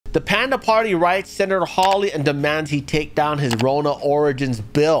The Panda Party writes Senator Hawley and demands he take down his Rona Origins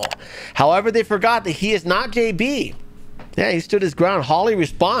bill. However, they forgot that he is not JB. Yeah, he stood his ground. Hawley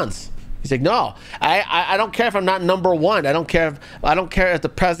responds. He's like, no, I don't care if I'm not number one. I don't care if the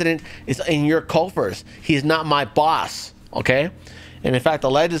president is in your coffers. He is not my boss. Okay. And in fact,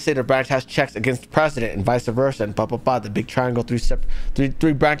 the legislative branch has checks against the president and vice versa, and the big triangle,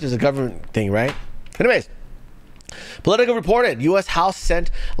 three branches of government thing, right? Anyways, Politico reported U.S. House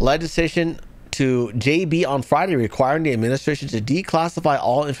sent legislation to JB on Friday requiring the administration to declassify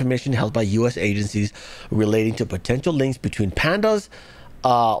all information held by U.S. agencies relating to potential links between Panda's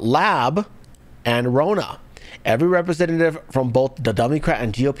lab and Rona. Every representative from both the Democrat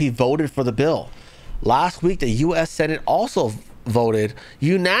and GOP voted for the bill. Last week, the U.S. Senate also voted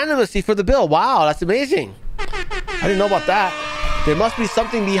unanimously for the bill. Wow, that's amazing. I didn't know about that. There must be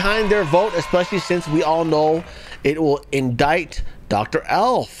something behind their vote, especially since we all know it will indict Dr.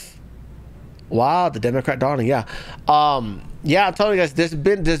 Elf. Wow, the Democrat darling. Yeah. Yeah, I'm telling you guys,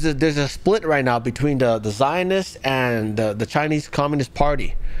 there's a split right now between the Zionists and the Chinese Communist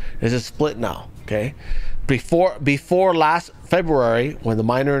Party. There's a split now. Okay. Before last February, when the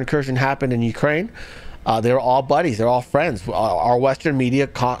minor incursion happened in Ukraine, they were all buddies. They're all friends. Our Western media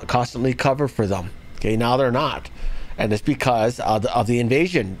constantly covered for them. Okay, now they're not. And it's because of the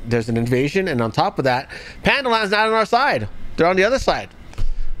invasion. There's an invasion, and on top of that, Panda Land's not on our side. They're on the other side.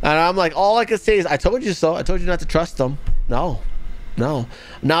 And I'm like, all I can say is, I told you so. I told you not to trust them. No.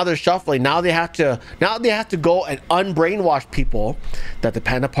 Now they're shuffling. Now they have to go and unbrainwash people that the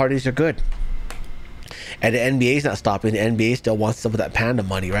Panda parties are good. And the NBA's not stopping. The NBA still wants some of that Panda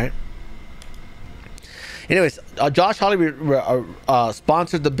money, right? Anyways, Josh Hawley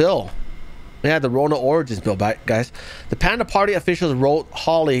sponsored the bill. Yeah, the Rona Origins bill, guys. The Panda Party officials wrote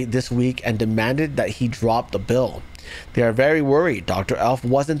Hawley this week and demanded that he drop the bill. They are very worried. Dr. Elf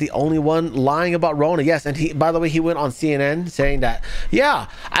wasn't the only one lying about Rona. Yes, and he, by the way, he went on CNN saying that, yeah,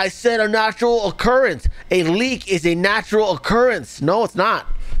 I said a natural occurrence. A leak is a natural occurrence. No, it's not.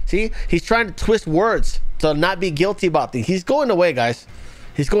 See, he's trying to twist words to not be guilty about things. He's going away, guys.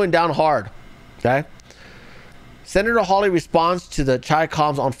 He's going down hard. Okay. Senator Hawley responds to the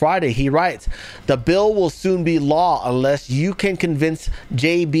Chi-Coms on Friday. He writes, the bill will soon be law unless you can convince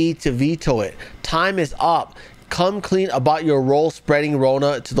JB to veto it. Time is up. Come clean about your role spreading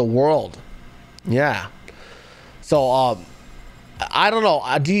Rona to the world. Yeah. So, I don't know.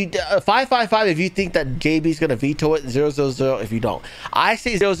 555 if you think that JB's going to veto it. 000 if you don't. I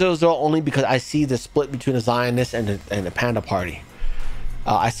say 000 only because I see the split between the Zionists and the Panda Party.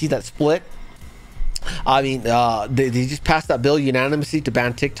 I see that split. I mean, they just passed that bill unanimously to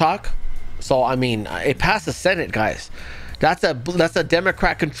ban TikTok. So, I mean, it passed the Senate, guys. That's a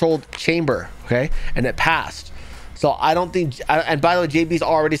Democrat-controlled chamber, okay? And it passed. So, I don't think... And by the way, JB's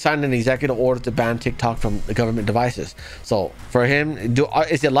already signed an executive order to ban TikTok from the government devices. So, for him,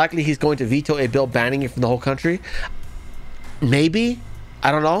 is it likely he's going to veto a bill banning it from the whole country? Maybe.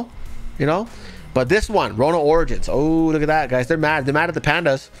 I don't know. You know? But this one, Rona Origins. Oh, look at that, guys. They're mad. They're mad at the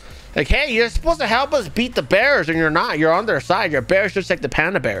pandas. Like, hey, you're supposed to help us beat the bears, and you're not. You're on their side. Your bears just like the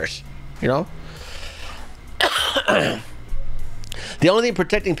panda bears, you know? The only thing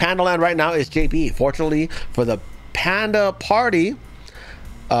protecting Panda Land right now is JB. Fortunately for the Panda Party,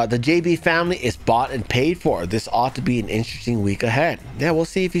 the JB family is bought and paid for. This ought to be an interesting week ahead. Yeah, we'll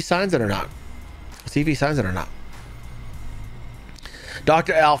see if he signs it or not.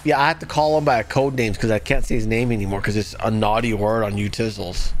 Dr. Elf, yeah, I have to call him by code names because I can't say his name anymore because it's a naughty word on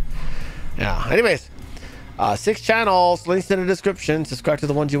Utizzles. Yeah, anyways, 6 channels, links in the description. Subscribe to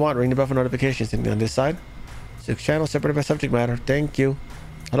the ones you want. Ring the bell for notifications. And on this side, 6 channels separated by subject matter. Thank you.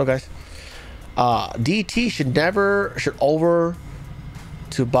 Hello, guys. DT should over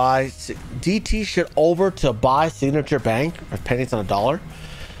to buy Signature Bank for pennies on a dollar.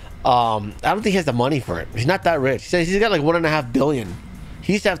 I don't think he has the money for it. He's not that rich. He says he's got like $1.5 billion.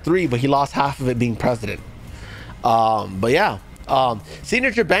 He used to have 3, but he lost half of it being president. But yeah.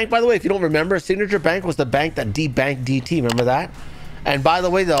 Signature Bank, by the way, if you don't remember, Signature Bank was the bank that debanked DT. Remember that? And by the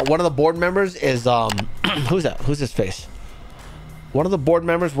way, one of the board members is who's that? Who's his face? One of the board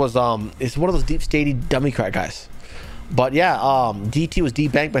members was is one of those deep statey Democrat guys. But yeah, DT was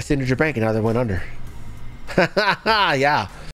debanked by Signature Bank, and now they went under. Yeah.